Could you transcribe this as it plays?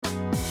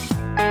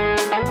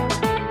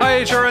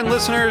HRN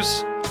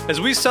listeners.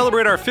 As we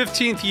celebrate our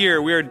 15th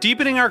year, we are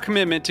deepening our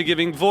commitment to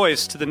giving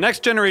voice to the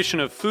next generation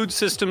of food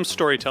systems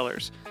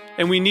storytellers,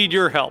 and we need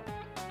your help.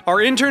 Our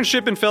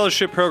internship and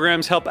fellowship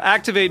programs help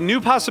activate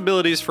new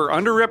possibilities for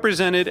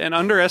underrepresented and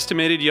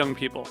underestimated young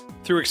people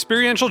through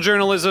experiential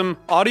journalism,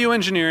 audio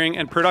engineering,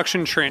 and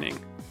production training.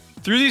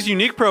 Through these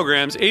unique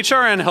programs,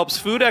 HRN helps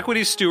food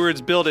equity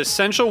stewards build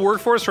essential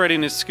workforce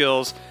readiness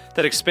skills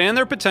that expand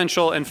their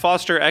potential and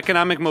foster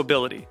economic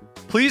mobility.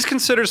 Please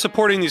consider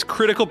supporting these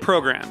critical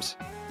programs.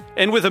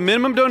 And with a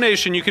minimum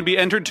donation, you can be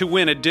entered to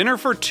win a dinner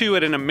for two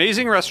at an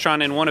amazing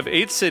restaurant in one of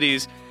 8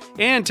 cities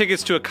and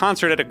tickets to a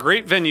concert at a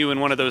great venue in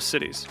one of those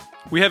cities.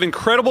 We have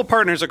incredible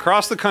partners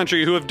across the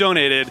country who have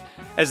donated,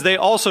 as they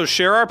also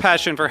share our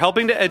passion for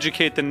helping to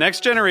educate the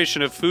next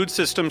generation of food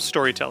systems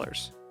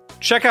storytellers.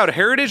 Check out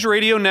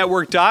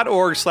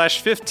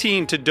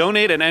heritageradionetwork.org/15 to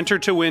donate and enter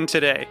to win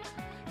today.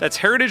 That's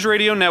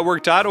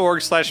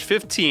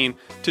heritageradionetwork.org/15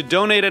 to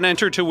donate and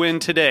enter to win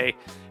today.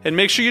 And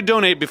make sure you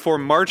donate before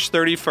March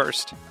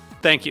 31st.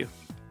 Thank you.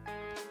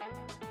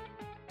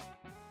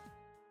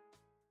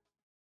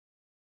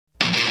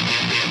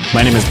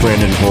 My name is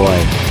Brandon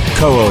Hoy,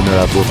 co-owner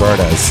of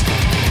Roberta's,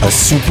 a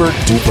super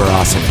duper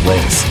awesome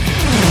place.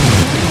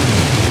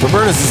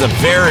 Roberta's is a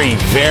very,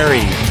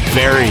 very,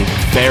 very,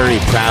 very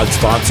proud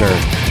sponsor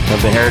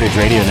of the Heritage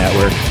Radio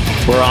Network.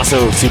 We're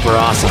also super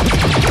awesome.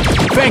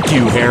 Thank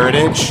you,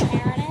 Heritage.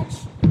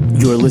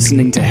 You're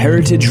listening to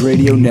Heritage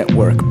Radio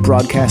Network,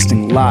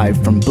 broadcasting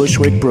live from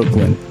Bushwick,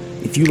 Brooklyn.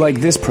 If you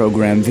like this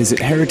program, visit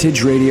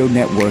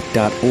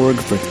heritageradionetwork.org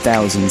for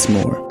thousands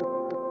more.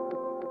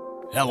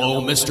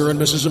 Hello, Mr. and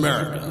Mrs.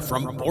 America,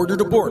 from border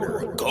to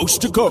border,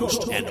 coast to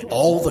coast, and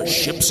all the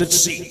ships at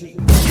sea.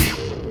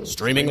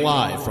 Streaming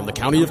live from the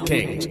County of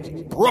Kings,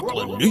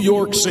 Brooklyn, New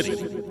York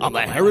City, on the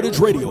Heritage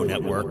Radio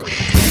Network.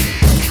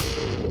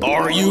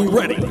 Are you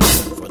ready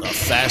for the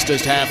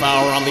fastest half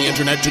hour on the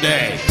internet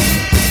today?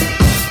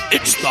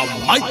 It's the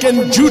Mike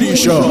and Judy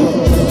Show,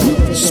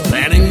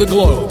 spanning the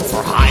globe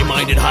for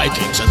high-minded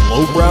hijinks and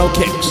lowbrow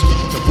kicks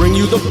to bring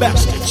you the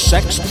best in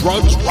sex,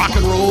 drugs, rock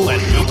and roll,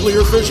 and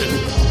nuclear fission.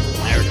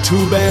 They're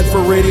too bad for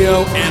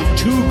radio and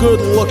too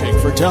good-looking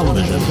for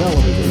television.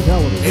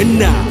 And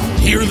now,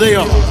 here they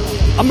are,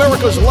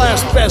 America's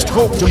last best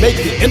hope to make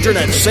the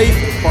internet safe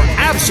for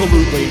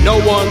absolutely no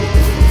one.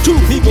 2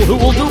 people who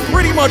will do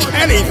pretty much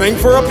anything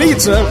for a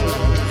pizza.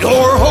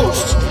 Your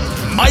hosts,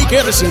 Mike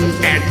Edison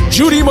and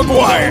Judy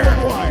McGuire.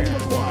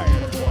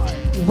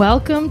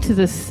 Welcome to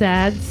the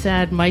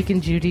sad Mike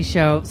and Judy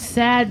Show.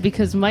 Sad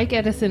because Mike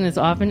Edison is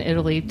off in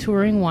Italy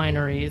touring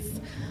wineries,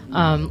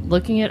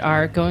 looking at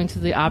art, going to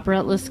the opera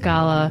at La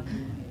Scala,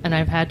 and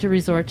I've had to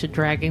resort to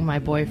dragging my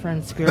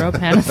boyfriend Spiro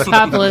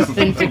Panasopoulos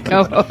into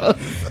co-host.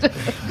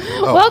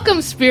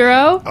 Welcome,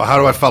 Spiro. Oh, how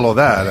do I follow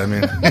that? I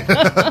mean,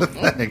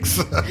 thanks.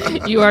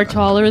 You are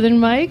taller than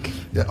Mike.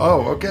 Yeah.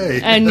 Oh,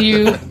 okay. And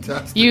you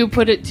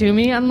put it to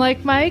me,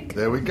 unlike Mike.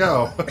 There we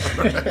go.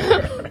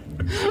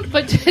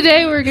 But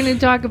today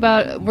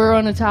we're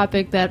on a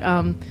topic that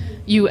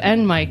you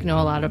and Mike know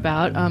a lot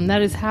about.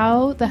 That is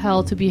how the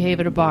hell to behave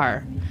at a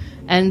bar.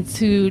 And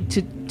to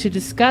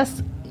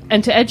discuss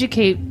and to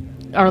educate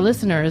our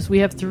listeners, we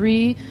have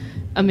 3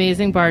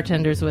 amazing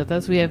bartenders with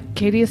us. We have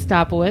Katie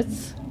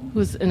Ostapowicz,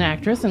 who's an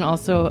actress and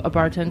also a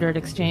bartender at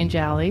Exchange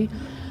Alley.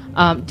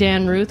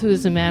 Dan Ruth, who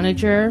is a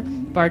manager,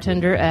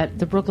 bartender at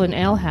the Brooklyn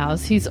Ale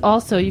House. You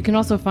can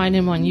also find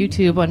him on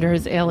YouTube under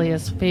his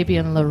alias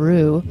Fabian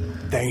LaRue.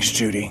 Thanks,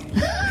 Judy.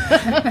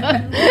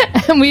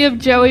 And we have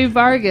Joey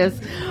Vargas,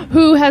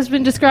 who has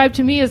been described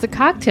to me as a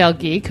cocktail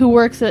geek who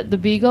works at the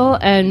Beagle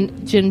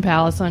and Gin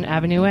Palace on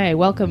Avenue A.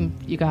 Welcome,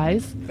 you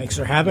guys. Thanks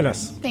for having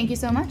us. Thank you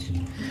so much.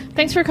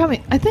 Thanks for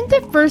coming. I think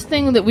the first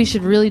thing that we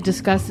should really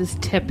discuss is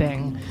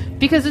tipping,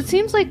 because it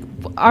seems like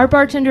our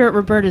bartender at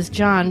Roberta's,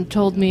 John,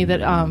 told me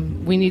that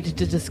we needed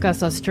to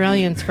discuss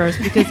Australians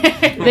first, because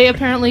they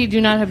apparently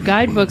do not have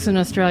guidebooks in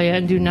Australia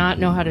and do not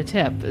know how to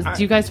tip. Do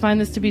you guys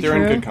find this to be true?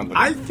 They're in good company.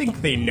 I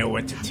think they know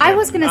what to tip. I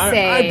was going to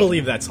say, I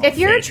believe that's all if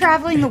you're fake.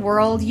 traveling the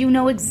world, you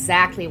know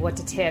exactly what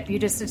to tip. You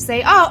just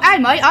say, oh,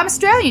 I'm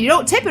Australian. You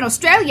don't tip in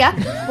Australia.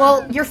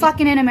 Well, you're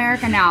fucking in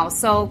America now,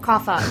 so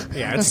cough up.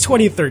 Yeah, it's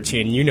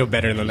 2013. You know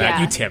better than that.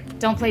 Yeah. You tip.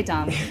 Don't play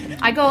dumb.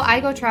 I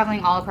go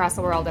traveling all across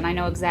the world, and I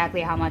know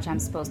exactly how much I'm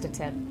supposed to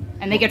tip.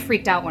 And they get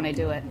freaked out when I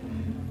do it.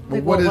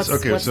 Like, Well, what's so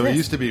this? it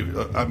used to be.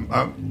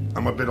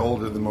 I'm a bit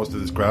older than most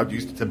of this crowd. You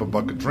used to tip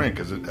 $1 a drink.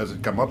 Has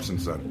it come up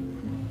since then?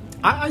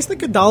 I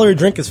think $1 a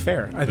drink is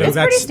fair. I think It's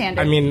pretty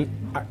standard. I mean,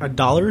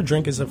 $1 a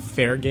drink is a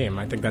fair game.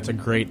 I think that's a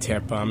great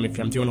tip. If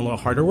I'm doing a little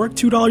harder work,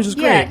 $2 is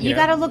great. Yeah, you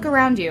got to look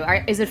around you.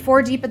 Is it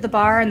 4 deep at the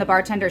bar and the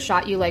bartender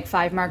shot you like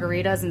 5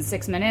 margaritas in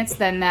 6 minutes?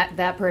 Then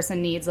that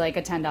person needs like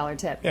a $10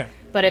 tip. Yeah.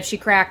 But if she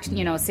cracked, 6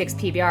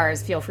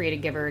 PBRs, feel free to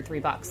give her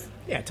 $3.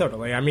 Yeah,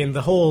 totally. I mean,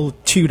 the whole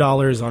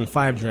 $2 on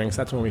 5 drinks,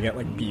 that's when we get,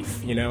 like,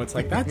 beef, you know? It's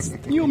like,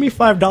 you owe me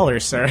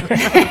 $5, sir.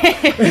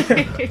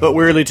 But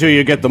weirdly, too,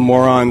 you get the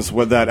morons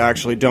that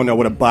actually don't know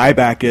what a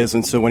buyback is,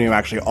 and so when you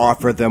actually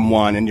offer them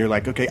one, and you're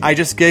like, okay, I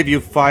just gave you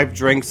 5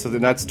 drinks, so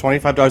then that's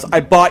 $25. I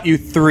bought you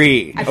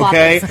 3,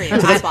 okay? So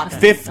that's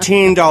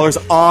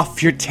 $15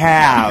 off your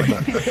tab.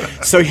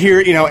 So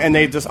here, and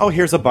they just,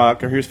 here's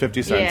 $1, or here's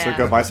 50 cents, or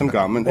go buy some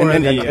gum, and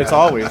it's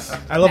always...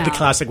 I love the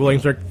classic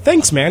Williamsburg,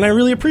 thanks, man, I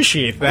really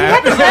appreciate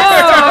that. We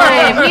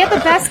had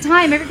the best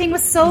time. Everything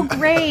was so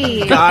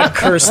great. God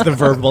curse the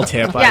verbal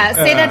tip. Yeah,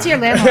 say that to your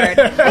landlord.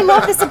 I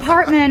love this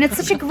apartment. It's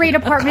such a great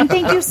apartment.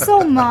 Thank you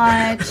so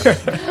much.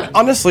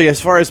 Honestly,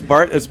 as far as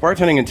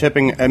bartending and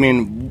tipping, I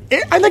mean,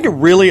 I think a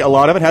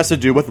lot of it has to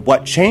do with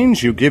what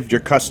change you give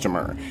your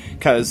customer.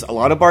 Because a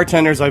lot of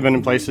bartenders, I've been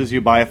in places,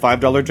 you buy a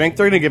 $5 drink,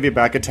 they're going to give you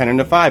back a 10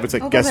 and a 5. It's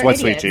like, guess what,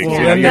 sweet cheeks?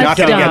 Yeah. You're not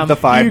going to get the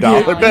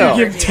 $5 bill.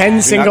 You give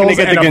 10 singles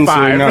and a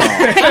 5. No.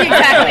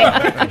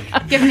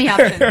 Exactly. Give them the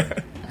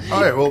option.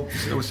 All right. Well,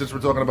 since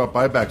we're talking about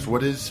buybacks,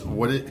 what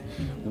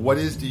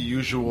is the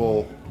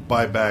usual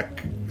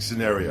buyback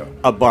scenario?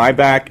 A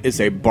buyback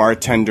is a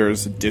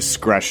bartender's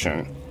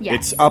discretion. Yes.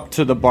 It's up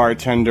to the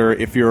bartender.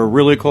 If you're a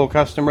really cool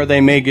customer,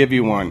 they may give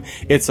you one.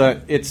 It's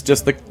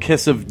just the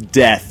kiss of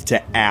death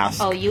to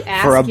ask Oh, you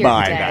ask, for a you're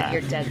buyback. dead.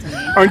 You're dead to me.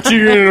 Aren't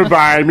you going to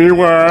buy me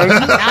one?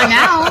 Not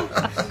now.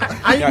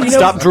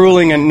 Stop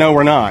drooling and no,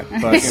 we're not.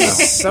 But,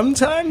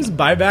 Sometimes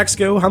buybacks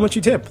go how much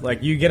you tip.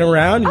 Like, you get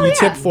around and you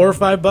tip $4 or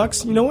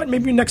 $5. You know what?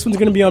 Maybe your next one's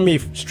going to be on me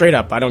straight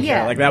up. I don't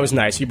care. Like, that was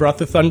nice. You brought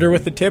the thunder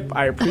with the tip.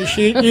 I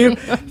appreciate you.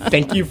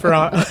 Thank you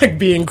for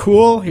being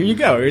cool. Here you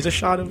go. Here's a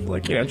shot of,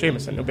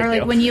 Jameson. No big Or like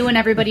deal. when you and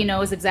everybody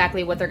knows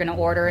exactly what they're going to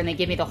order and they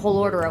give me the whole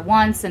order at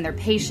once and they're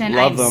patient.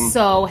 Love I'm them.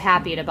 so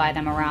happy to buy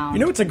them around. You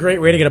know what's a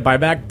great way to get a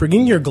buyback?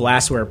 Bringing your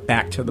glassware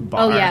back to the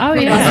bar. Oh, yeah. Oh,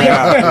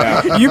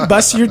 yeah. You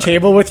bust your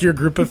table with your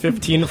group of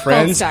 15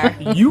 friends, star.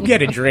 you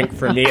get a drink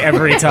from me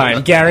every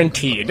time,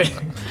 guaranteed.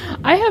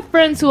 I have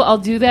friends who I'll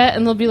do that,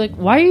 and they'll be like,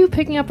 "Why are you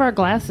picking up our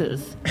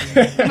glasses?"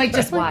 I'm like,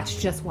 just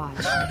watch.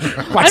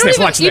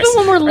 Watch Even this.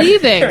 when we're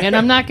leaving, and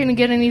I'm not going to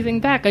get anything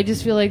back. I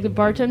just feel like the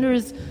bartender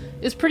is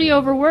pretty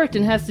overworked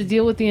and has to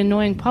deal with the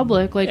annoying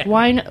public. Like,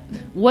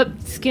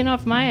 what skin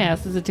off my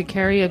ass is it to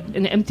carry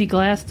an empty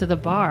glass to the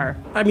bar?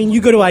 I mean,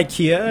 you go to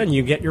IKEA and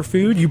you get your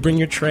food, you bring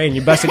your tray, and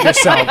you bust it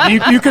yourself.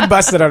 you could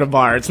bust it at a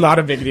bar. It's not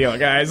a big deal,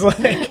 guys.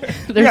 When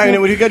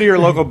you go to your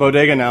local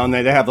bodega now and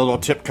they have the little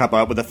tip cup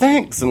out with a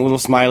thanks and a little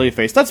smiley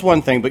face, that's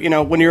one thing. But,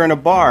 when you're in a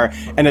bar,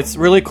 and it's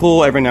really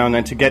cool every now and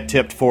then to get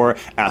tipped for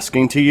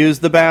asking to use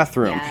the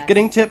bathroom,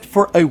 getting tipped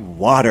for a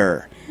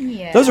water.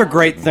 Yeah. Those are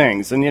great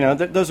things, and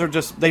those are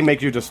they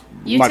make you just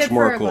much tip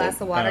more for a cool. glass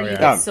of water, you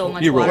Yeah. get so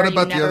much You rule. water. What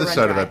about you the never other run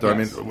side of dry. that, though?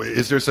 Yes. I mean,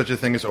 is there such a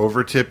thing as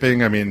over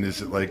tipping? I mean,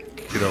 is it like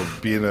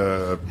being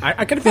a? I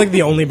kind of feel like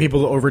the only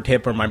people who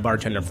overtip are my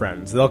bartender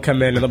friends. They'll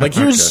come in and they'll be like,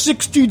 "Here's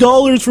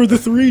 $60 for the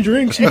 3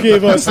 drinks you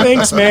gave us.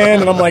 Thanks,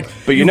 man." And I'm like,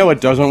 But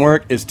what doesn't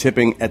work is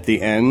tipping at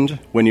the end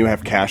when you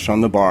have cash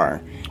on the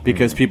bar.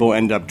 Because people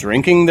end up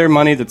drinking their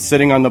money that's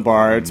sitting on the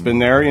bar. It's been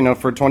there,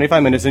 for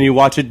 25 minutes, and you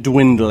watch it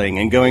dwindling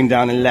and going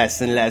down and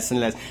less and less and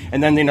less.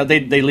 And then,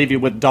 they leave you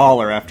with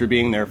 $1 after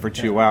being there for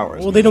 2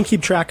 hours. well, they don't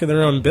keep track of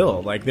their own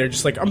bill. Like, they're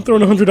just like, "I'm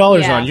throwing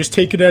 $100 Yeah. on. Just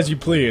take it as you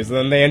please." And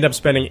then they end up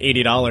spending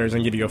 $80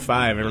 and give you a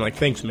 5. And we're like,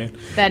 "Thanks, man."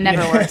 That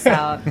never works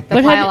out. The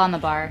But pile on the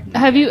bar.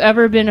 Have you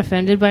ever been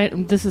offended by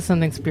it? This is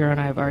something Spiro and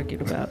I have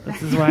argued about. This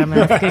is why I'm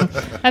asking.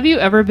 Have you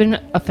ever been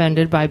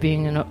offended by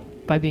being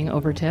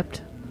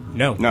overtipped?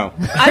 No.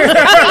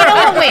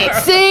 Wait.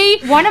 See?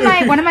 One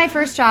of my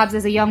first jobs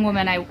as a young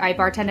woman, I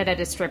bartended at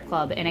a strip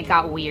club, and it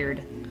got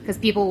weird because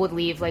people would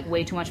leave like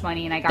way too much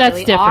money, and I got That's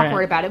really different.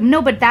 awkward about it.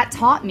 No, but that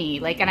taught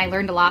me, and I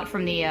learned a lot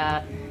from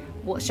the,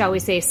 shall we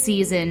say,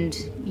 seasoned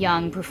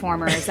young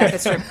performers at the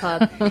strip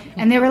club,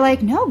 and they were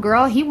like, "No,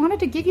 girl, he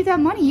wanted to give you that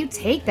money. You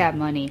take that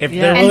money." If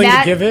they're willing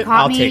to give it, caught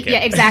I'll me. take it. Yeah,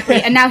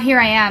 exactly. And now here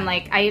I am,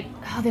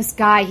 this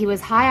guy, he was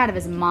high out of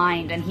his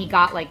mind, and he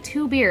got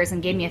 2 beers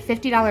and gave me a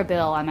 $50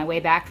 bill on my way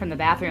back from the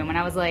bathroom, and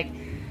I was like,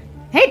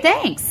 "Hey,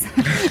 thanks."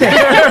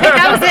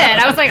 That was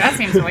it. I was like, that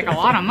seems like a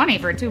lot of money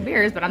for 2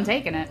 beers, but I'm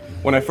taking it.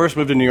 When I first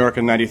moved to New York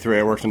in '93,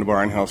 I worked in a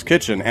bar in Hell's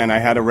Kitchen, and I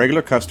had a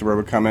regular customer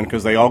would come in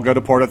because they all go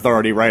to Port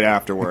Authority right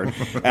afterward,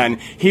 and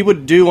he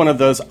would do one of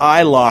those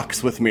eye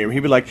locks with me.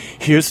 He'd be like,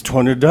 "Here's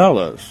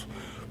 $20.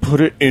 Put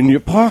it in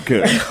your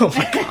pocket." Oh,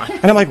 my God.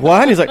 And I'm like,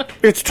 "What?" He's like,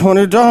 "It's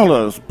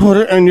 $20. Put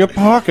it in your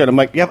pocket." I'm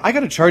like, "Yeah, I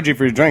got to charge you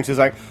for your drinks." He's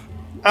like,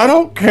 "I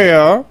don't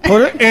care.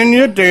 Put it in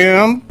your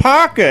damn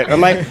pocket."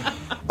 I'm like,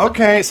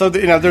 okay. So,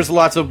 there's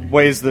lots of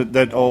ways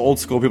that old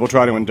school people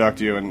try to induct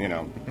you, and,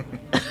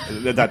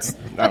 that's,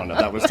 I don't know,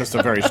 that was just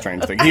a very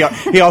strange thing.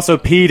 He also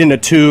peed in a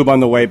tube on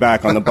the way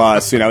back on the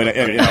bus,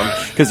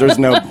 because there's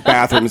no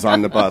bathrooms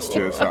on the bus,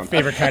 too. So.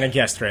 Favorite kind of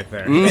guest right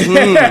there.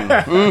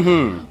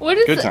 What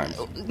is Good it? times.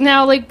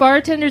 Now,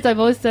 bartenders, I've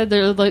always said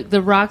they're like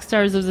the rock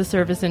stars of the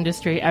service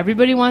industry.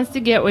 Everybody wants to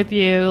get with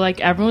you.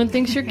 Everyone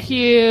thinks you're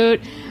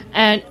cute.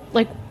 And,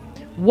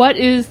 what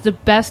is the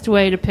best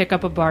way to pick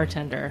up a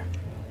bartender?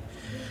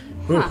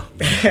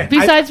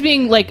 Besides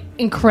being like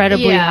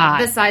incredibly hot.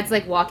 Besides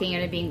like walking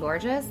in and being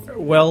gorgeous.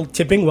 Well,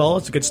 tipping well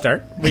is a good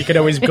start. We could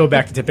always go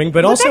back to tipping,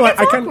 but Well, also that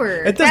gets I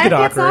awkward. it does That get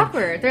gets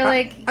awkward. They're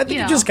like, I think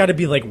you just got to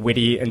be like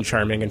witty and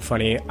charming and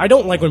funny. I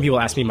don't like when people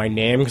ask me my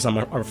name because I'm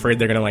afraid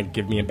they're gonna like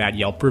give me a bad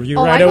Yelp review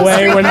right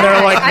away when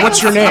they're like,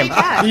 "What's your name?"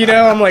 You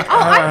know, I'm like,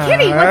 I'm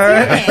kidding.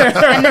 What's your name?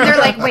 And then they're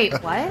like, "Wait,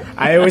 what?"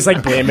 I always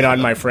like blame it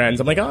on my friends.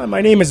 I'm like, "Oh,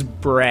 my name is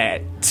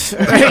Brett."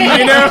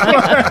 You know.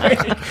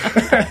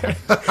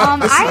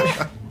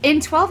 In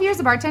 12 years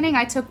of bartending,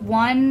 I took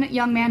one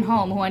young man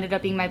home who ended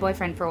up being my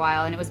boyfriend for a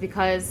while, and it was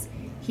because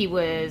he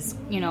was,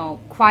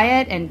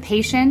 quiet and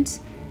patient,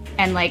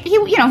 and like he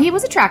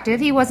was attractive.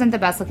 He wasn't the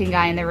best looking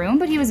guy in the room,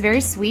 but he was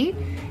very sweet,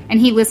 and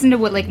he listened to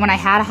what, like, when I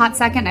had a hot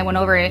second, I went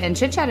over and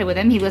chit chatted with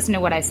him. He listened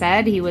to what I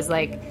said. He was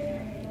like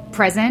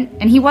present,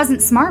 and he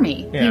wasn't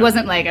smarmy. Yeah. He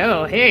wasn't like,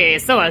 "Oh, hey,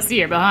 so I see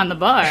you're behind the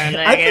bar." And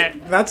I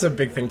think that's a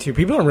big thing too.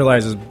 People don't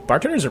realize is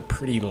bartenders are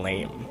pretty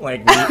lame.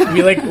 Like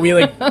we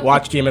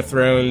watch Game of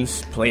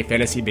Thrones, play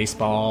fantasy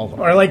baseball,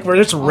 or like we're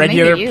just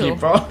regular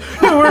people.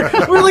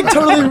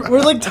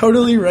 we're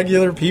totally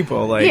regular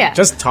people. Like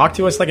just talk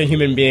to us like a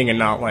human being and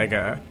not like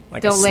a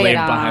slave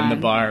behind the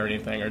bar or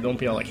anything, or don't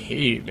be all like,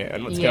 "Hey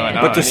man, what's going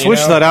on?" But to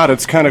switch that out,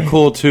 it's kind of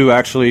cool to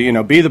actually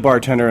be the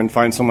bartender and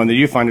find someone that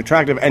you find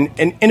attractive, and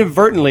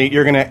inadvertently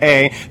you're gonna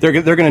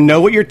they're gonna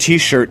know what your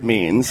T-shirt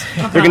means.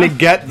 They're gonna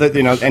get the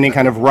any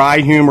kind of wry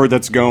humor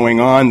that's going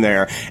on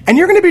there, and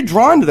you're gonna be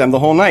drawn to them the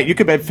whole night. You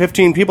could have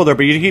 15 people there,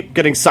 but you keep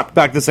getting sucked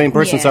back to the same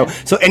person. Yeah.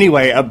 So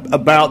anyway,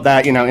 about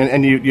that,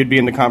 and you'd be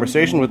in the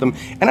conversation with them.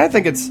 And I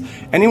think it's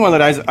anyone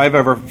that I've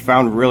ever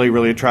found really,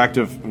 really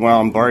attractive while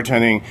I'm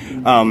bartending.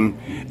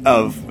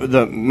 Of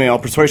the male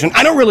persuasion,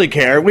 I don't really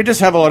care. We just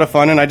have a lot of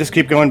fun, and I just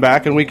keep going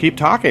back, and we keep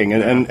talking,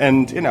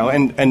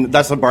 and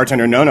that's a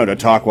bartender no to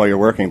talk while you're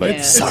working.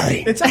 But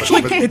sorry, it's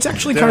actually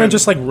kind of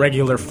just like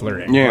regular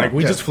flirting. Yeah, like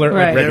we just flirt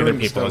with regular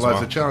people as well.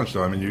 That's a challenge,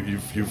 though. I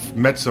mean, you've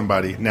met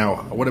somebody. Now,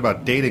 what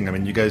about dating? I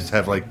mean, you guys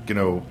have like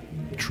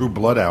true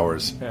blood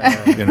hours.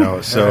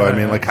 So I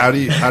mean, like,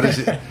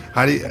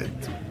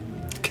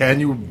 can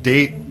you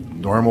date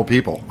normal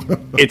people?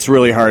 It's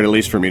really hard, at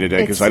least for me today,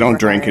 because I don't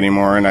drink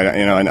anymore, and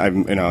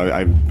I'm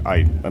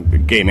a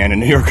gay man in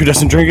New York who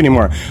doesn't drink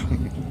anymore.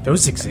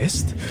 Those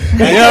exist.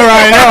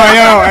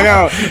 I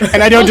know.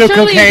 And I don't do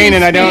cocaine,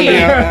 and I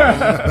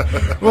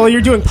don't. Well,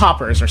 you're doing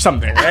poppers or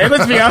something, right?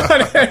 Let's be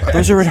honest.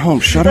 Those are at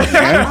home. Shut up,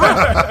 man.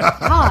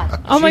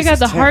 God. Oh my God,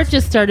 the heart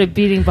just started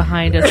beating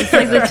behind us. It's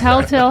like the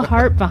telltale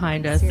heart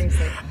behind us.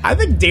 Seriously. I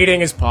think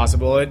dating is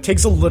possible. It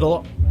takes a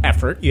little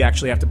effort. You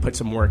actually have to put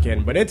some work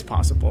in, but it's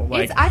possible.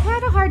 I've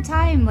had a hard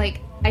time.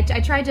 Like,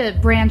 I tried to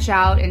branch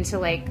out into,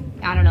 like,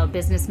 I don't know,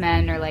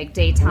 businessmen or like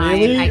daytime,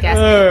 really? I guess,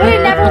 but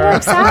it never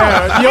works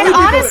out. And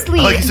honestly,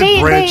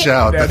 branch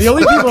out. Yeah, the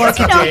only people I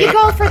can date. You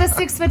go for the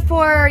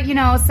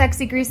 6'4",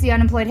 sexy, greasy,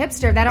 unemployed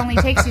hipster. That only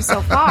takes you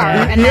so far,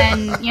 and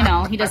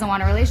then he doesn't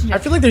want a relationship. I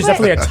feel like there's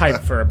definitely a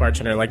type for a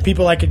bartender. Like,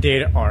 people I could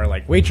date are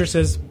like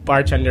waitresses,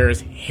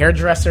 bartenders,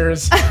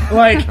 hairdressers.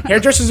 Like,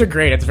 hairdressers are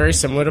great. It's very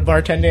similar to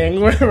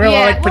bartending.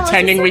 We're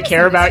pretending we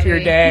care about your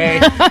day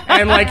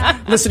and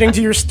like listening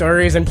to your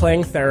stories and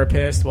playing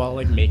therapist while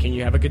like making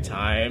you have a good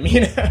time.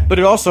 But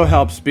it also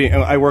helps.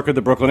 I work at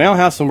the Brooklyn Ale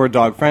House, and we're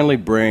dog friendly.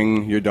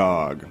 Bring your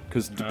dog,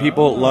 because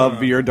people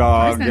love your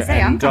dog,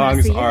 and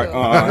dogs are.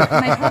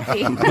 My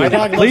puppy. My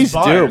dog Please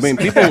loves do. bars. I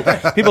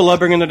mean, people love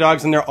bringing their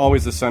dogs, and they're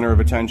always the center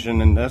of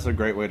attention, and that's a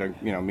great way to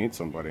meet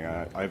somebody.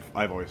 I've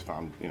always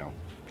found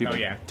people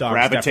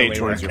gravitate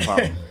towards your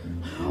puppy.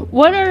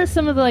 What are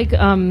some of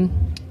the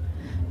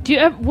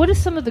what is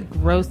some of the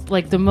gross,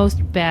 like the most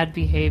bad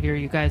behavior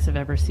you guys have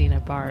ever seen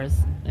at bars?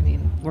 I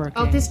mean, working.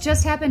 Oh, this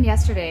just happened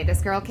yesterday.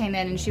 This girl came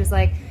in and she was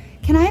like,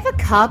 "Can I have a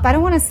cup? I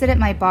don't want to sit at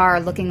my bar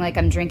looking like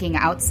I'm drinking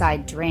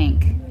outside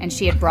drink." And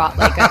she had brought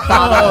like a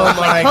bottle of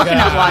like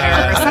coconut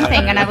water or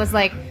something. And I was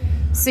like,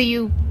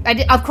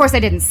 of course I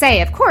didn't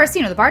say, of course,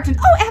 the bartender,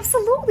 "Oh,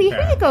 absolutely.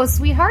 Here you go,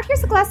 sweetheart.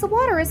 Here's a glass of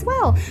water as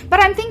well."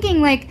 But I'm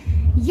thinking like,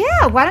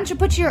 yeah, why don't you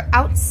put your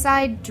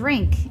outside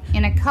drink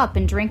in a cup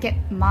and drink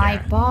at my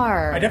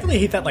bar? I definitely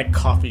hate that like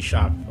coffee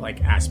shop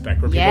like aspect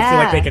where people feel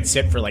like they could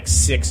sit for like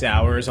 6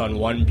 hours on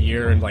one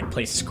beer and like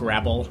play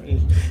Scrabble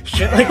and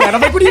shit like that. I'm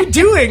like, what are you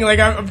doing? Like,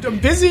 I'm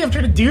busy. I'm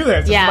trying to do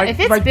this. Yeah, it's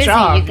if it's my busy,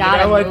 job, you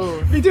gotta Like,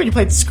 move. what are you doing? You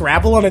played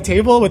Scrabble on a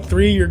table with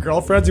 3 of your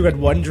girlfriends who had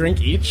one drink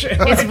each.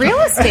 It's real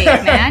estate,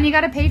 man. You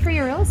got to pay for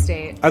your real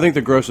estate. I think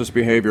the grossest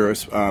behavior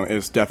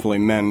is definitely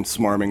men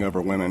smarming over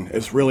women.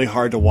 It's really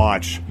hard to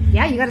watch.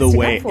 Yeah, you got to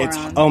stick up for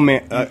them. Oh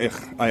man,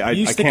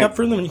 you stick up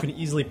for them, and you can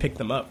easily pick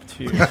them up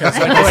too. Because,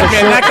 like,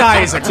 man, that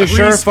guy is a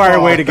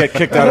surefire way to get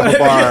kicked out of a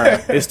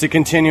bar is to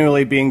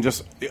continually being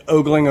just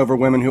ogling over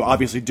women who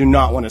obviously do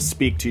not want to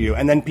speak to you,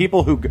 and then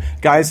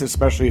guys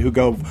especially who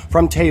go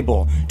from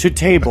table to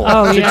table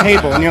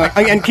table, and you're like,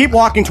 and keep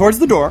walking towards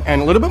the door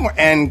and a little bit more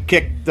and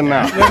kick them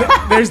out.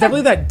 There's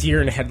definitely that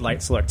deer in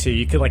headlights look too.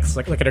 You could like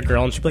look at a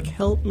girl and she'd be like,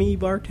 "Help me,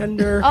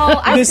 bartender!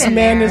 Oh, this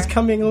man is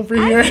coming over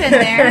here." I've been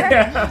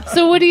there.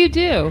 So what do you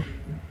do?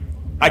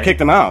 I kick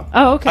them out.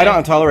 Oh, okay. I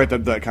don't tolerate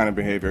that kind of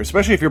behavior,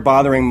 especially if you're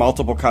bothering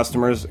multiple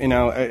customers. You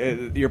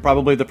know, you're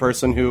probably the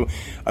person who.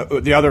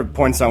 The other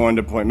points I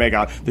wanted to make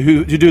out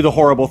who do the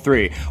horrible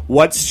three.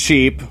 What's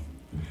cheap?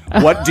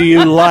 What do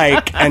you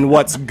like, and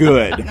what's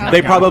good?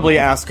 They probably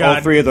ask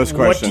all three of those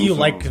questions. What do you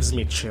like gives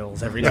me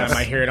chills every time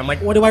I hear it. I'm like,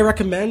 what do I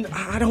recommend?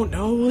 I don't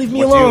know. Leave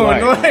me What do you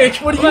alone. like?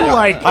 What do you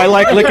like? I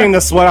like licking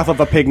the sweat off of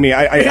a pygmy.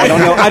 I don't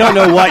know. I don't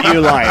know what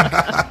you like.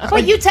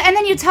 But and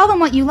then you tell them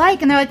what you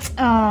like, and they're like,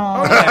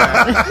 oh.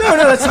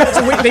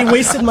 No, they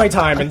wasted my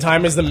time, and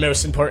time is the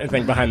most important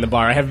thing behind the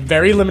bar. I have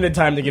very limited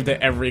time to give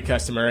to every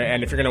customer,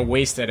 and if you're going to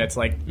waste it, it's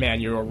like,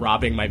 man, you're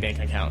robbing my bank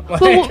account.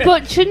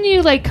 But shouldn't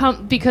you, like,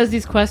 because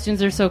these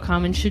questions are so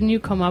common, shouldn't you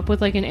come up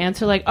with, like, an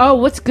answer like, oh,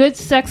 what's good?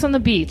 Sex on the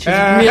beach is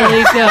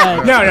really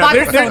good.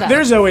 No,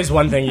 there's always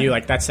one thing you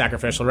like, that's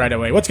sacrificial right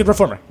away. What's good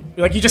performer?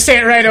 Like, you just say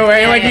it right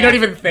away, like, you don't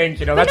even think,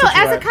 you know, that's what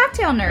you as want. a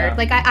cocktail nerd,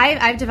 like,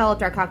 I've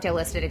developed our cocktail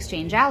list at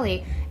Exchange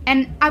Alley,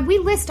 and we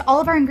list all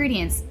of our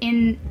ingredients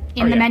in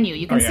the menu.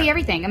 You can see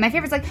everything. And my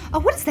favorite's like, oh,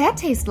 what does that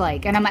taste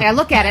like? And I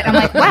look at it, and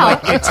I'm like, well,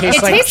 it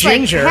tastes like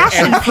ginger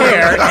and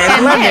pear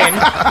and lemon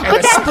and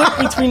a split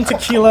between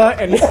tequila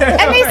and...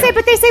 And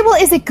they say,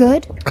 well, is it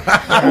good?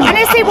 And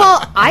I say,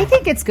 well, I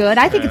think it's good.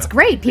 I think it's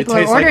great. People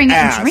are ordering it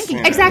and drinking.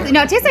 Yeah. Exactly.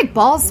 No, it tastes like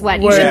ball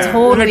sweat. You should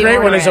totally The great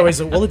order one is it.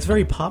 always, well, it's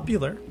very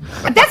popular.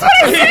 That's what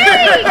I'm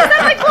saying.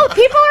 I'm like, well,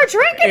 people are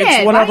drinking it.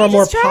 It's one of our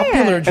more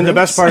popular drinks. And the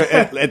best part,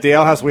 at the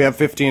ale house, we have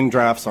 15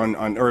 drafts on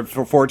or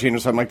 14 or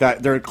something like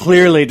that. They're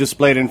clearly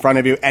displayed in front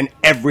of you, and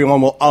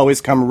everyone will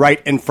always come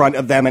right in front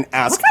of them and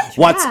ask,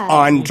 what's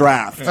on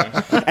draft?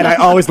 And I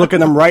always look at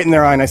them right in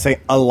their eye and I say,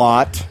 a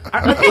lot.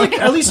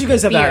 At least you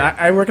guys have that.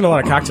 I work in a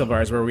lot of cocktail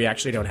bars where we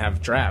actually don't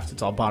have drafts.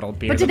 It's all bottled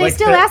beer. But do they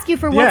still ask you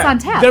for what's on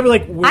tap? They'll be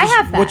like, I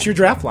have that. What's your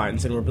draft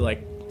lines? And we'll be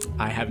like,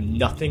 I have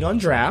nothing on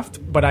draft,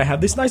 but I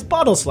have this nice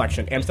bottle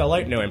selection. Amstel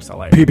Light? No Amstel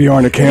Light. PBR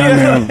in a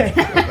can,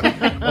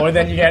 man. Or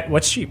then you get,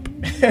 what's cheap?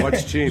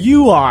 What's cheap?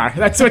 You are.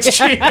 That's what's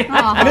cheap.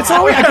 And it's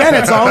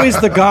always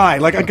the guy.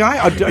 Like a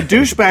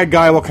douchebag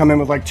guy will come in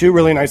with like two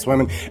really nice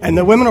women, and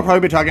the women will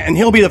probably be talking, and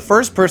he'll be the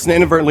first person to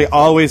inadvertently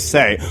always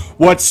say,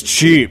 what's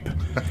cheap?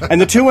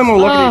 And the two women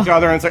will look at each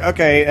other and it's like,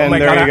 okay, and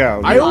there you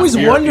go. I always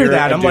wonder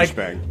that. I'm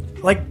douchebag.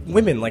 Like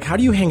women, like how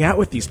do you hang out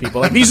with these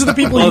people? Like these are the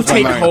people you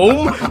take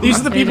home. These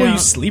are the people you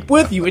sleep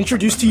with. You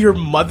introduce to your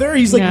mother.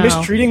 He's like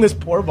mistreating this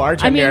poor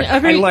bartender. I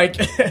mean,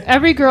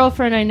 every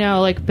girlfriend I know,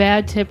 like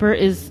bad tipper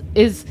is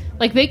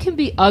like they can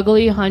be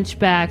ugly,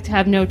 hunchbacked,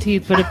 have no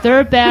teeth, but if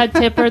they're a bad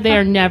tipper, they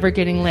are never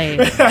getting laid.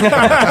 Truth.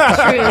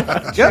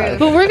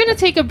 But we're gonna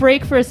take a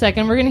break for a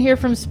second. We're gonna hear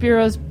from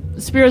Spiro's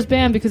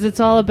band because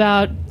it's all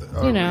about.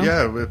 You know.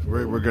 Yeah,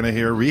 we're going to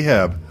hear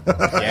Rehab.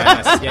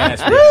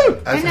 yes.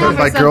 As done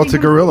by Girl to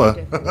Gorilla.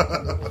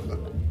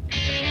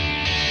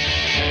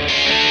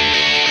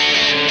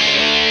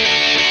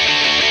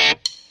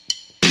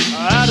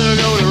 I had to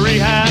go to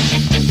rehab.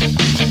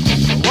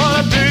 I want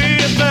to be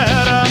a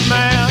better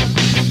man.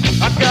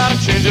 I got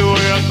to change the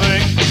way I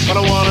think, but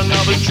I want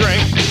another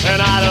drink.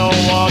 And I don't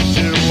want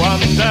to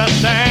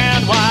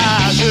understand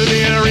why I should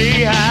be in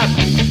rehab.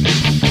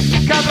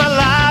 'Cause my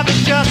life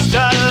is just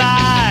a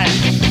lie.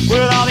 With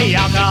all the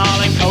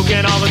alcohol and coke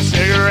and all the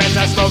cigarettes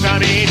I smoke, I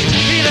mean,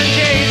 even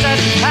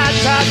Jesus had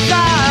to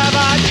die.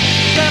 But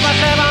step by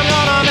step, I'm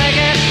gonna make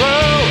it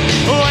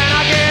through. When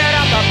I get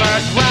out the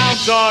first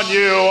round's on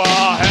you,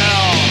 oh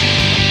hell,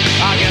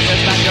 I guess it's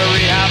back to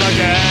rehab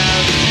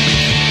again.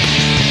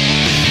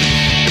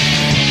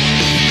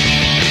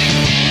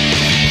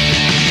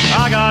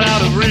 I got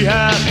out of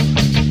rehab,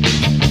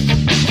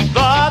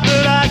 thought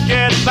that I'd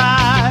get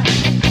by.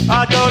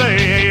 I'd go to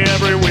AA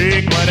every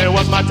week when it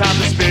was my time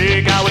to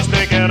speak. I was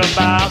thinking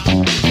about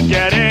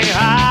getting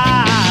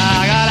high.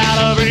 I got out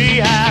of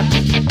rehab,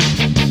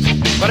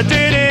 but I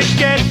didn't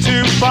get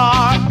too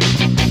far.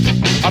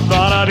 I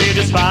thought I'd be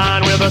just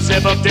fine with a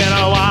sip of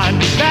dinner wine.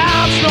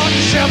 Now I'm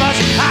snorting shivers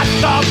at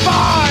the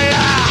bar,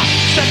 yeah.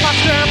 Step by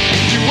step,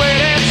 you wait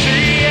and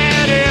see.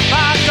 And if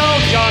I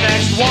don't, your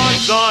next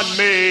one's on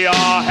me,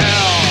 oh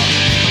hell,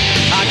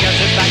 I guess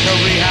it's back to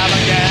rehab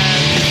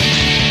again.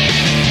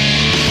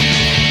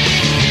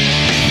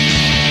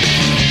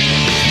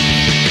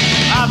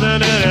 I've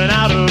been in and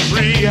out of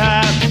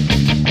rehab,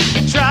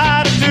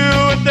 try to do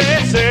what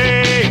they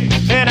say.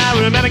 And I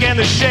remember getting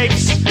the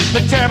shakes, the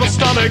terrible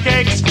stomach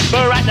aches.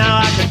 But right now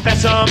I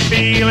confess I'm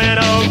feeling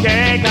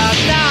okay.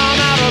 'Cause now I'm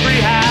out of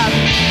rehab,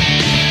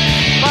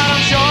 but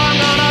I'm sure I'm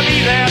gonna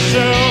be there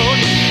soon.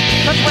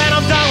 'Cause when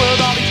I'm done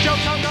with all these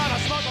jokes, I'm gonna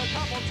smoke a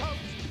couple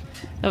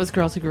toasts. That was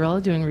Girl to Gorilla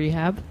doing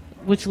Rehab,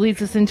 which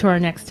leads us into our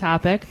next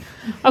topic.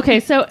 Okay,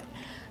 so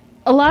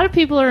a lot of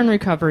people are in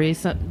recovery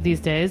these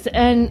days,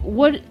 and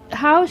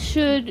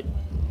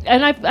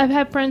I've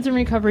had friends in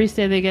recovery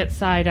say they get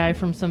side-eye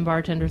from some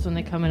bartenders when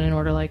they come in and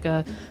order like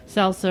a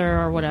seltzer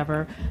or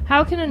whatever.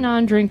 How can a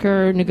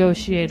non-drinker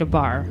negotiate a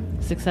bar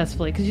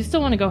successfully? Because you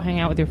still want to go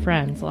hang out with your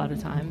friends a lot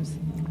of times.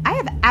 I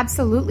have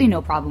absolutely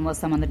no problem with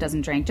someone that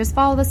doesn't drink. Just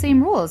follow the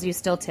same rules. You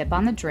still tip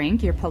on the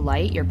drink. You're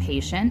polite. You're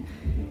patient.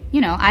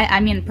 I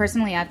mean,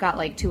 personally, I've got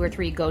like 2 or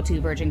 3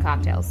 go-to virgin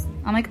cocktails.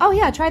 I'm like, oh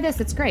yeah, try this.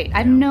 It's great. I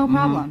have no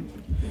problem.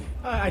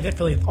 I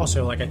definitely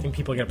also, I think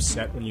people get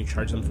upset when you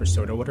charge them for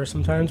soda water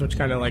sometimes, which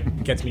kind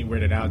of, gets me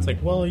weirded out. It's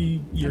like, well,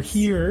 you're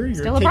here,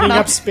 you're taking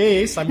up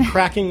space, I'm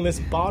cracking this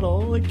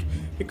bottle,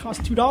 it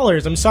costs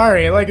 $2. I'm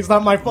sorry, it's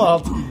not my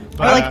fault.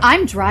 But, or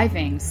I'm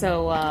driving,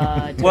 so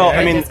do well,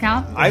 I mean,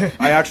 discount? I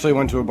actually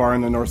went to a bar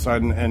in the north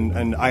side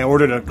and I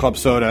ordered a club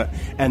soda,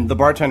 and the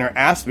bartender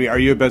asked me, "Are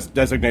you a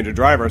designated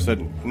driver?" I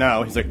said,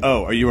 "No." He's like,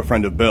 "Oh, are you a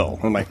friend of Bill?"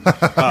 I'm like,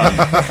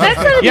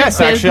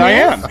 "Yes, actually, I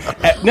am."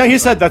 No, he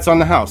said that's on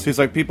the house. He's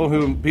like, people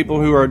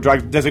who are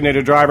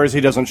designated drivers,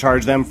 he doesn't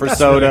charge them for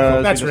sodas. Really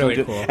cool. That's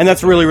really cool, and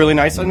that's really, really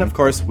nice. And of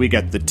course, we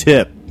get the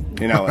tip.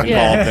 Involved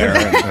there.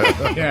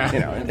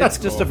 And, that's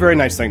cool. Just a very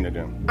nice thing to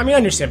do. I mean, I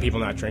understand people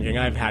not drinking.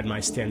 I've had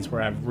my stints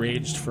where I've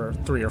raged for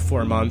 3 or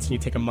 4 months, and you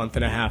take a month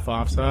and a half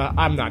off. So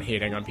I'm not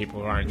hating on people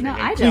who aren't drinking.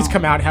 No, I Please don't.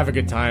 come out, have a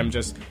good time.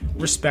 Just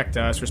respect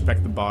us,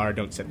 respect the bar.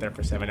 Don't sit there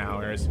for 7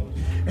 hours.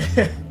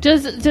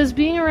 Does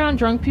being around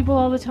drunk people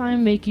all the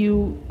time make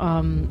you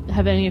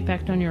have any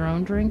effect on your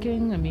own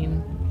drinking? I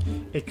mean,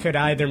 it could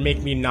either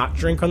make me not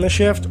drink on the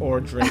shift or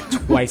drink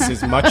twice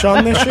as much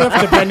on the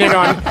shift, depending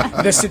on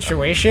the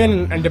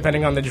situation and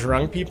depending on the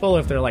drunk people.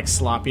 If they're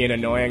sloppy and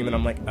annoying, then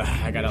I'm like,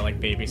 I gotta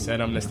babysit.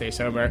 I'm gonna stay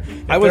sober.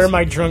 If they're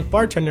my drunk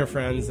bartender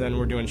friends, then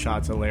we're doing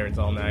shots of Laird's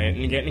all night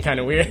and getting kind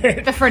of weird.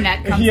 The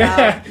Fernet comes out.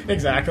 Yeah,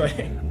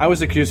 exactly. I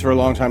was accused for a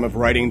long time of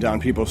writing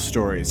down people's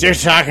stories. You're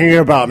talking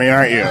about me,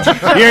 aren't you?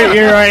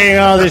 you're writing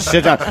all this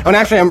shit down. And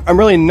actually, I'm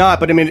really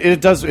not. But I mean,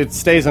 it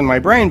stays in my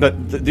brain.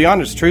 But the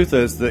honest truth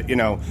is that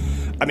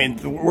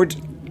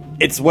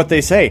it's what they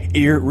say.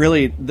 You're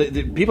really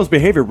the people's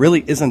behavior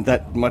really isn't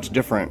that much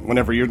different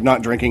whenever you're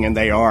not drinking and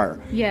they are.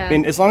 Yeah. I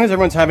mean, as long as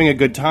everyone's having a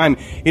good time,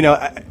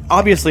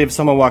 obviously if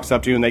someone walks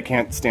up to you and they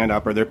can't stand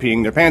up or they're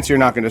peeing their pants, you're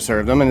not going to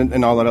serve them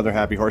and all that other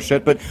happy horse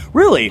shit. But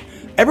really,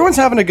 everyone's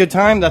having a good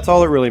time. That's all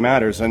that really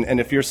matters. And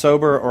if you're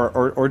sober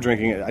or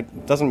drinking,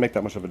 it doesn't make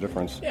that much of a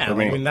difference for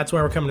me. I mean, that's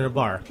why we're coming to a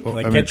bar.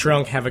 Get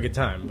drunk, have a good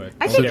time. But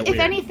I think, if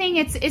anything,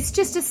 it's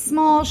just a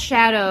small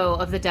shadow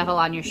of the devil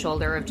on your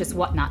shoulder of just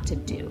what not to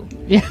do.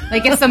 Yeah.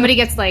 If somebody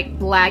gets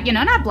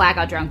not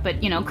blackout drunk, but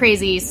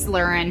crazy,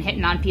 slurring,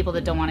 hitting on people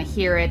that don't want to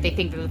hear it, they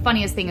think they're the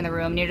funniest thing in the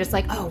room, and you're just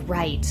like, oh,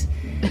 right.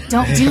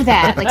 Don't do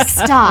that.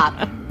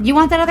 Stop. You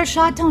want that other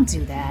shot? Don't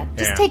do that.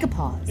 Just take a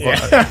pause.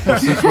 Well,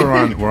 since we're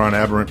on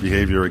aberrant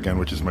behavior again,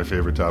 which is my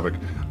favorite topic,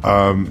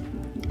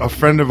 a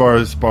friend of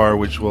ours' bar,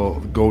 which will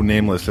go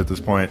nameless at this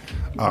point,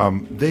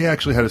 they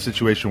actually had a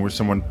situation where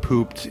someone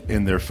pooped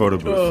in their photo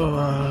booth.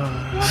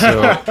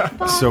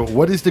 So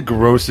what is the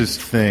grossest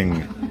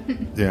thing?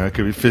 It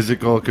could be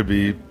physical, it could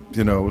be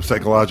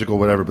psychological,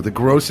 whatever. But the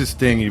grossest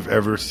thing you've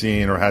ever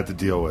seen or had to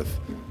deal with?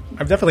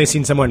 I've definitely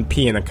seen someone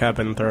pee in a cup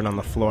and throw it on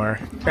the floor.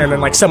 And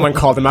then, someone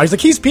called him out. He's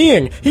like, he's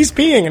peeing.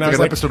 And I was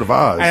an episode of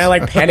Oz. And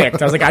I,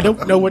 panicked. I was like, I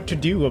don't know what to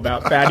do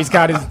about that. He's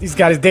got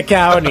his dick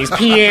out, and he's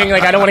peeing.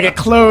 I don't want to get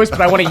close,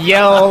 but I want to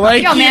yell.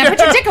 Yo, man, put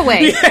your dick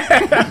away.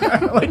 Yeah.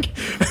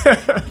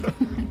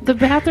 The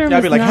bathroom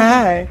I'd be like,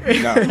 not...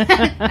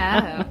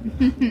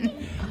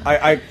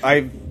 hi.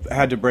 I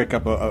had to break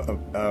up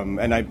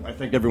and I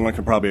think everyone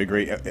can probably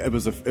agree it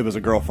was a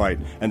girl fight,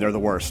 and they're the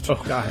worst.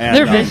 Oh God, and,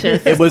 they're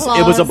vicious. It was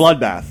a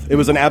bloodbath. It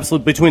was an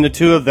absolute, between the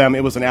two of them.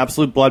 It was an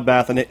absolute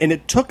bloodbath, and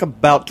it took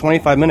about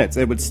 25 minutes.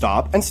 It would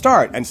stop and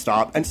start and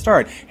stop and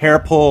start. Hair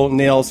pull,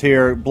 nails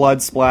here,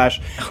 blood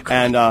splash,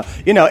 and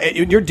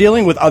you're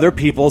dealing with other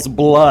people's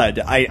blood.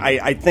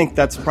 I think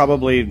that's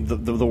probably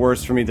the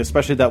worst for me,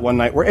 especially that one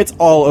night where it's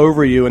all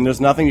over you and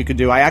there's nothing you could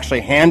do. I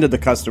actually handed the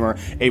customer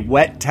a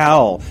wet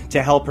towel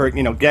to help her,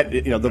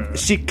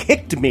 she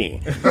kicked me.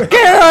 Get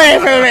away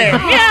from me!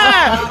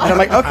 Yeah! And I'm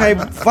like, okay,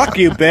 fuck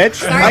you,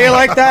 bitch. How you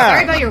like that?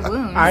 Sorry about your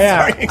wounds.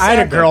 I had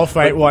a girl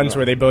fight once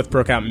where they both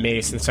broke out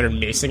mace and started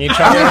macing each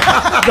other.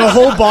 The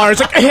whole bar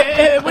is like,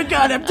 oh my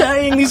God, I'm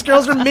dying. These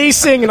girls are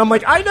macing. And I'm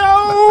like, I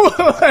know!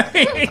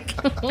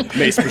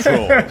 Mace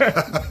patrol.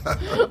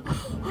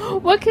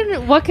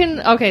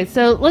 Okay,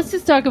 so let's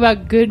just talk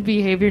about good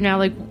behavior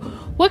now.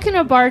 What can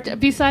a bar,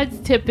 besides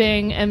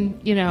tipping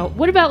and,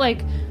 what about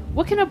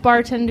what can a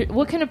bar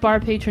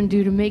patron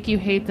do to make you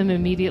hate them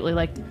immediately?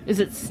 Is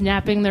it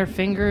snapping their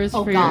fingers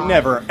for God. your...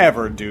 Never,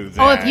 ever do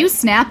that. Oh, if you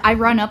snap, I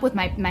run up with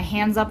my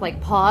hands up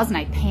like paws, and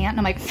I pant, and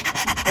I'm like,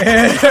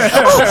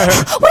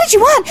 oh, what did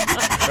you want?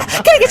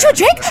 Can I get you a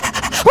drink?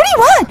 What do you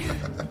want?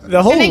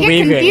 The whole and they get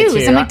leaving confused.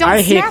 too. I'm like, don't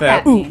I hate snap that.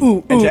 at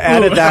me. And to add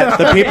to that,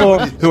 the people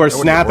who are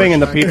snapping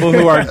and the people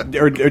who are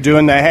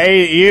doing the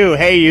hey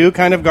you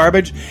kind of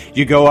garbage,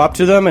 you go up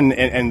to them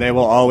and they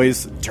will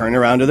always turn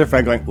around to their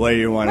friend going, what do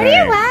you want? What do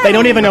you want? They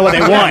don't even know what they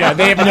want. Yeah,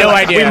 they have no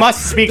idea. We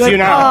must speak to you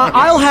now.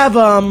 I'll have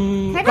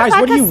guys.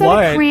 What do you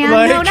want?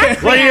 No,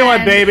 not What do you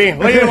want, crayon. baby?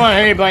 What do you want?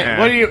 Hey,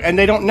 what do you? And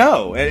they don't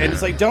know. And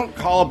it's like, don't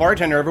call a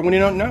bartender over when you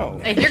don't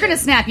know. If you're going to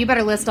snap, you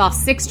better list off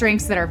 6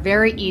 drinks that are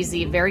very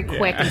easy, very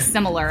quick, and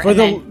similar. For And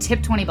the then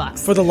tip $20.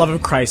 For the love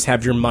of Christ,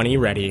 have your money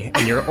ready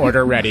and your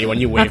order ready when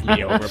you wave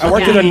me over. I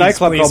worked at a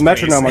nightclub called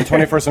Metronome on please.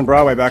 21st and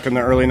Broadway back in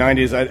the early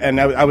 90s, and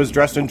I was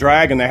dressed in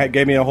drag, and they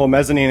gave me a whole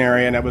mezzanine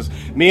area, and it was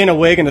me in a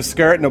wig and a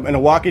skirt and a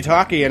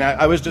walkie-talkie, and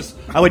I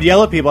would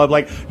yell at people. I'd be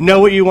like, know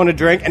what you want to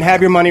drink and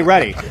have your money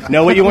ready.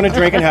 Know what you want to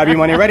drink and have your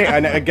money ready.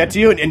 And I'd get to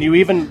you, and you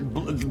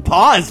even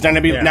paused, and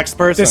I'd be next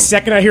person. The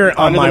second I hear it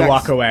on my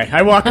walk away,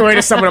 I walk away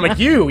to someone, I'm like,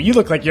 you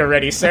look like you're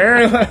ready,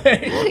 sir.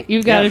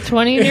 You've got a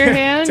 20 in your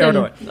hand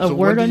Totally. and a So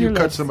word when on do your you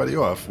cut lips. somebody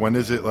off? When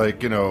is it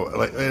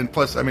and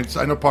plus, I mean,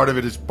 I know part of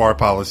it is bar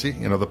policy.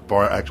 The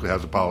bar actually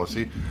has a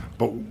policy,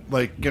 but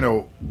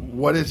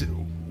what is it?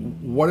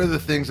 What are the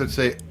things that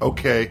say,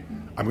 okay,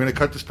 I'm going to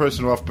cut this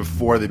person off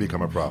before they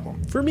become a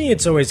problem? For me,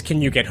 it's always, can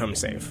you get home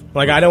safe?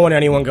 Like, I don't want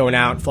anyone going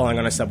out, falling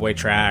on a subway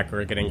track,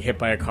 or getting hit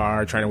by a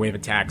car, trying to wave a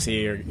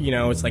taxi, or,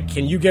 it's like,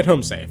 can you get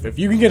home safe? If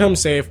you can get home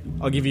safe,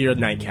 I'll give you your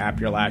nightcap,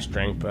 your last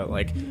drink, but,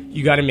 like,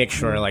 you got to make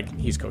sure, like,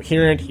 he's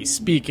coherent, he's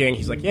speaking,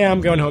 he's like, yeah, I'm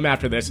going home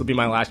after this, it'll be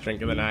my last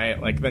drink of the night.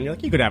 Like, then you're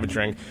like, you could have a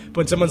drink. But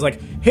when someone's like,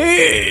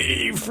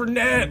 hey,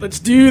 Fernet, let's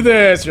do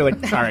this, you're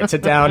like, all right,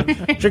 sit down,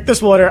 drink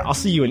this water, I'll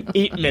see you in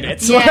 8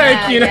 minutes.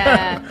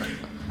 Yeah.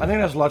 I think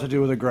that has a lot to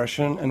do with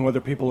aggression and whether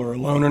people are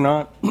alone or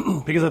not.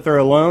 Because if they're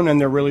alone and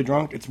they're really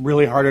drunk, it's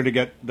really harder to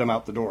get them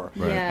out the door.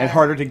 Right. Yeah. And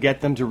harder to get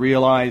them to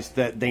realize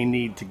that they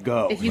need to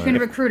go. If you can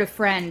recruit a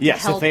friend to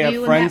Yes, help if they have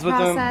you friends in that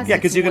with them. process, Yeah,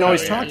 because you can it's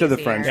always way talk to the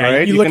easier. friends, Yeah,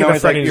 right? you look can at the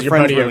always, friend, like, is your your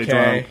friend's buddy really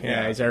okay? drunk.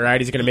 Yeah, he's all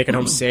right, he's going to make it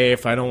home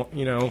safe, I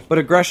don't, But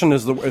aggression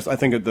is I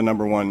think, the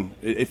number one.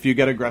 If you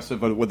get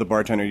aggressive with the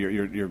bartender,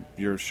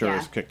 you're sure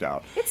is kicked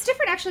out. It's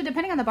different, actually,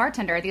 depending on the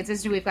bartender. I think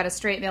it's we've got a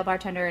straight male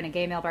bartender and a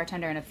gay male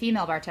bartender and a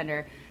female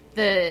bartender.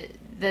 The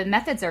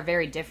methods are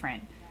very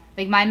different.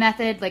 Like, my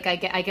method, like, I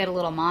get a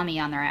little mommy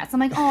on their ass. I'm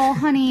like, oh,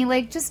 honey,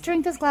 like, just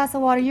drink this glass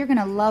of water. You're going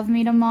to love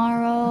me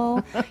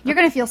tomorrow. You're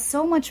going to feel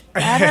so much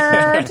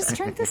better. Just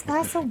drink this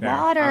glass of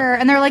water.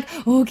 And they're like,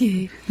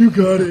 okay. You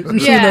got it. You're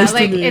so Yeah, nice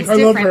like, to me. it's I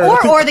love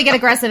different. her. Or they get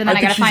aggressive, and then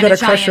I got to she's find got a a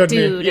crush giant on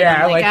me. dude. Yeah,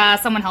 and I'm like,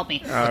 like- someone help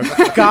me.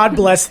 God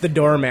bless the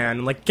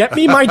doorman. Like, get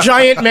me my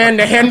giant man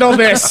to handle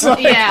this. Like,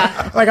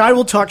 Yeah. Like, I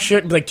will talk shit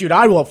and be like, dude,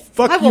 I will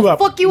fuck you up.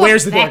 fuck you up,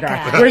 Where's the door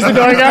that guy? Where's the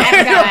door guy?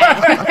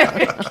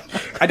 That guy.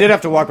 I did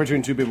have to walk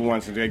between two people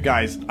once and say,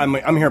 guys,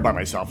 I'm here by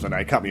myself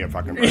tonight. Cut me a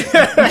fucking break.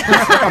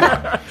 Come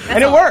on.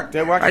 And it worked.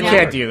 It worked. I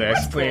can't do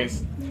this,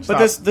 please. But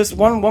this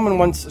one woman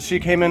once, she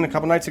came in a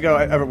couple nights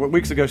ago,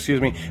 weeks ago, excuse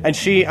me, and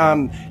she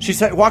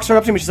said, walks right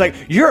up to me, she's like,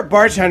 your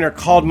bartender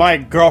called my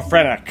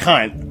girlfriend a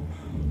cunt.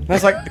 And I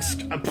was like,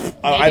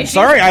 I'm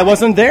sorry, I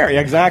wasn't there.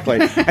 Yeah, exactly.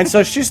 And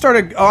so she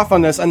started off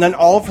on this, and then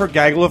all of her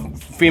gaggle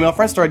of female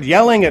friends started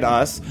yelling at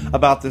us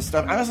about this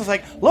stuff. I was just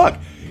like, look,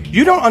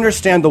 you don't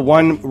understand the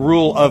one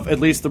rule of at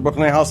least the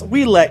Brooklyn House.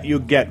 We let you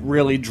get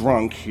really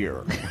drunk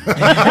here.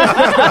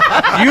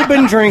 You've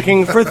been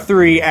drinking for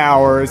 3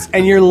 hours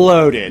and you're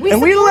loaded. We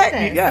and we support let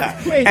this. you,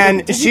 yeah. Wait,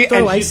 and did she you throw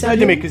and she ice said at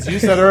to me, him? because you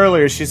said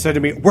earlier, she said to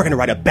me, we're going to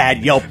write a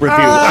bad Yelp review.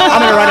 I'm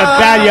going to write a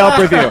bad Yelp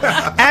review.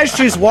 As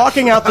she's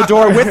walking out the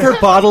door with her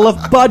bottle of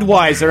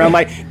Budweiser, I'm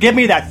like, give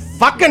me that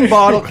fucking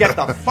bottle, get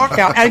the fuck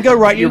out, and go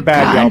write your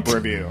bad Yelp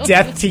review.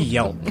 Death to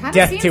Yelp. Kinda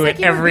Death seems to like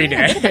it you were every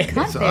being a bit of a day.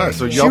 cunt there.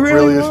 So Yelp really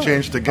really will. has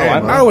changed the game.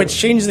 Oh, it's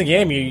changed the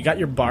game. You got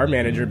your bar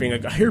manager being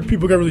like, I hear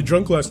people got really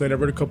drunk last night. I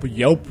read a couple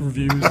Yelp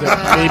reviews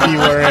that maybe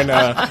weren't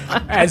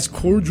as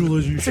cordial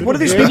as you should. What do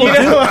these people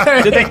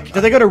do? Did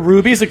they go to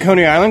Ruby's at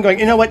Coney Island going,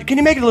 you know what, can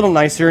you make it a little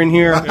nicer in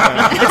here? It's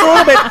a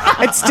little bit,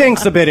 it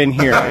stinks a bit in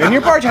here. And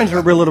your bartenders are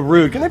a little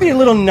rude. Can they be a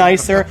little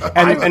nicer?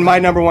 And my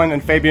number one,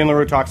 and Fabian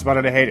LaRue talks about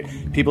it, I hate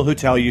it, people who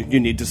tell you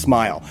need to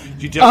smile.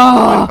 You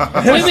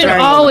just... Women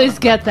always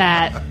get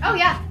that. Oh,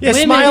 yeah. Yeah,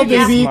 Women, smile,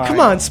 yeah. baby. Smile. Come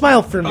on,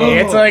 smile for me.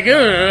 It's like,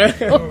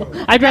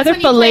 ugh. I'd rather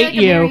That's when play fillet like a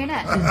you.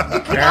 marionette.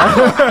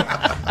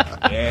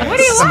 What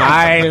do you want?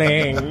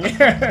 Smiling.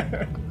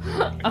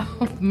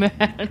 Oh,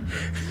 man.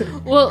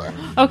 Well,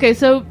 okay,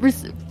 so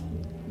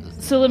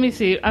let me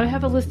see. I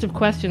have a list of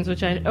questions,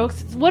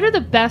 what are the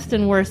best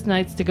and worst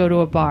nights to go to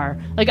a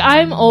bar? Like,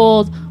 I'm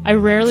old. I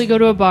rarely go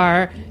to a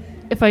bar.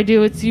 If I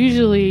do, it's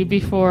usually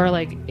before,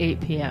 like,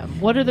 8 p.m.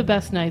 What are the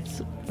best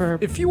nights for...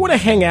 If you want to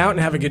hang out and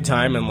have a good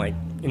time and, like,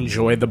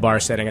 enjoy the bar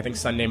setting, I think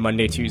Sunday,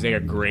 Monday, Tuesday are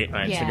great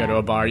nights to go to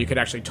a bar. You could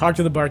actually talk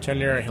to the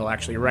bartender. He'll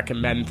actually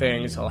recommend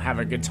things. He'll have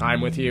a good time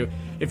with you.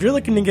 If you're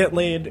looking to get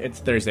laid, it's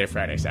Thursday,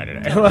 Friday,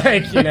 Saturday.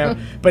 Like, you know,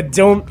 but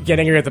don't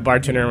get angry at the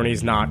bartender when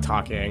he's not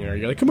talking, or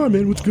you're like, come on,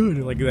 man, what's good?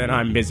 Like, then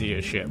I'm busy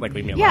as shit. Like,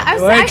 leave me alone. Yeah,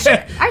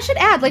 I should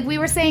add, like we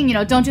were saying, you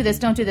know, don't do this,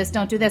 don't do this,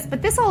 don't do this.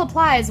 But this all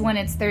applies when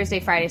it's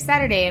Thursday, Friday,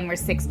 Saturday, and we're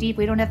 6 deep.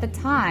 We don't have the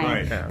time.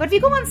 Right, yeah. But if you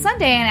go on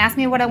Sunday and ask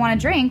me what I want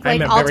to drink, like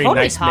I'm a I'll very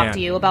totally nice talk man.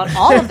 to you about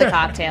all of the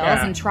cocktails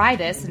Yeah. and try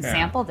this and Yeah.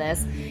 sample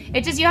this.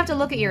 It just, you have to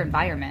look at your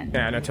environment.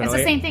 Yeah, no, It's totally.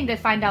 the same thing to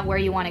find out where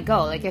you want to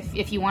go. Like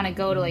if you want to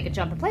go to like a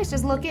jumper place,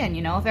 just look in.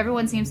 You know, if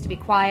everyone seems to be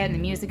quiet and the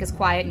music is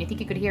quiet and you think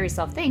you could hear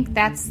yourself think,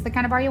 that's the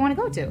kind of bar you want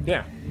to go to.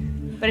 Yeah.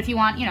 But if you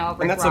want, you know,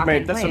 a And that's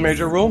rockin' that's a place.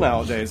 major rule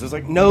nowadays. It's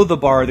like, know the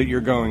bar that you're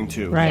going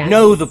to. Right.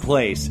 Know the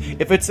place.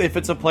 If it's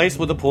a place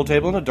with a pool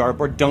table and a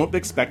dartboard, don't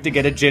expect to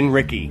get a gin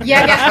Ricky.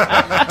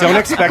 Yeah. Don't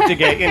expect to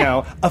get, you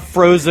know, a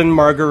frozen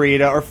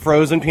margarita or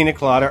frozen pina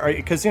colada.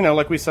 Because, you know,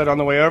 like we said on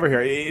the way over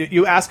here,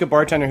 you ask a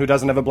bartender who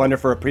doesn't have a blender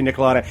for a pina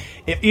colada,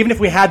 even if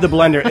we had the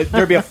blender,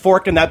 there'd be a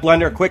fork in that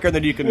blender quicker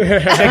than you can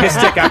take a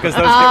stick out because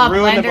those get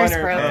ruined the blender's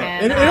blender. broken.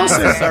 And it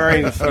also, sorry.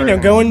 you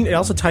know, it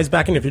also ties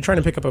back in if you're trying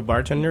to pick up a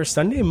bartender.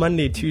 Sunday,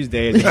 Monday,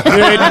 Tuesday is a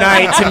good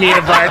night to meet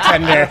a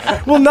bartender.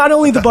 Well, not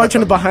only the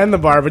bartender behind the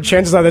bar, but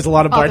chances are there's a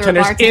lot of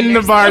bartenders in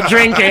the bar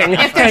drinking,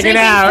 If they're hanging drinking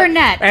out, for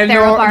net, and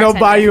they're a they'll bartender.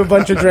 buy you a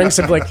bunch of drinks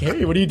and be like,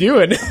 "Hey, what are you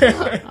doing?"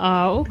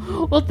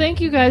 Oh, well,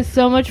 thank you guys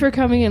so much for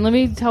coming in. Let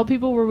me tell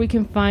people where we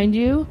can find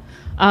you.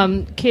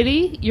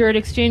 Kitty, you're at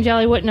Exchange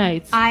Alley what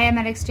nights? I am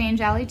at Exchange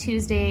Alley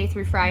Tuesday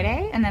through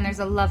Friday, and then there's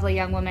a lovely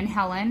young woman,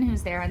 Helen,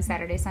 who's there on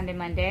Saturday, Sunday,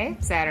 Monday.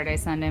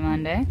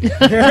 Take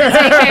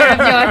care of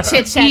your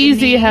chit-chat.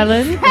 Easy,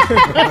 Helen.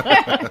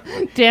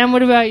 Dan,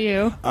 what about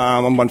you?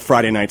 I'm on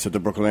Friday nights at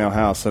the Brooklyn Ale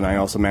House, and I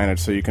also manage,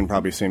 so you can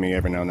probably see me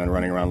every now and then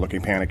running around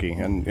looking panicky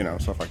and, you know,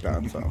 stuff like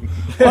that. So,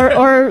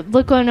 or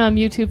look on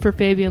YouTube for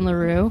Fabian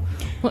LaRue.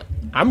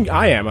 I'm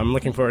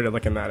looking forward to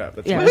looking that up.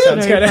 Yeah,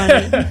 Sounds very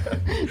good. funny.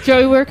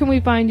 Joey, where can we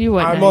find you?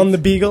 I'm on the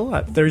Beagle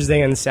at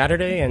Thursday and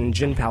Saturday, and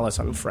Gin Palace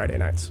on Friday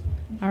nights.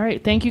 All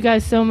right, thank you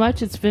guys so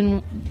much. It's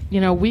been,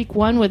 week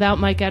one without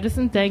Mike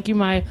Edison. Thank you,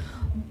 my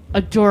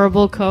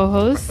adorable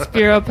co-host,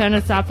 Spiro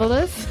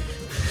Panasopoulos.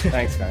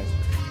 Thanks, guys.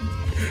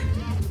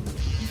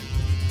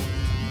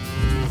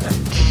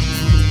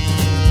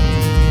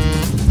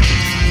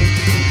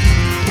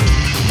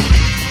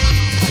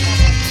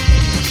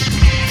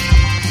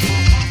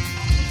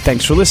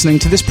 Thanks for listening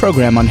to this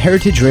program on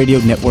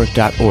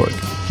heritageradionetwork.org.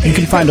 You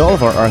can find all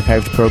of our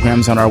archived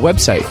programs on our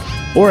website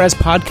or as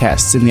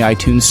podcasts in the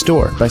iTunes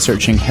Store by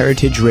searching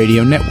Heritage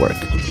Radio Network.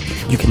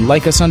 You can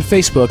like us on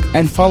Facebook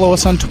and follow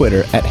us on Twitter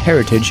at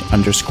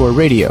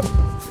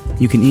heritage_radio.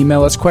 You can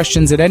email us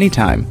questions at any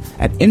time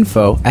at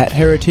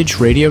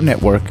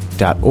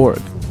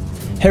info@heritageradionetwork.org.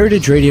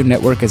 Heritage Radio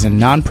Network is a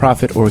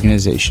non-profit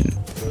organization.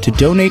 To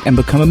donate and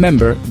become a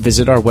member,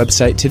 visit our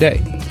website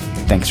today.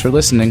 Thanks for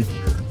listening.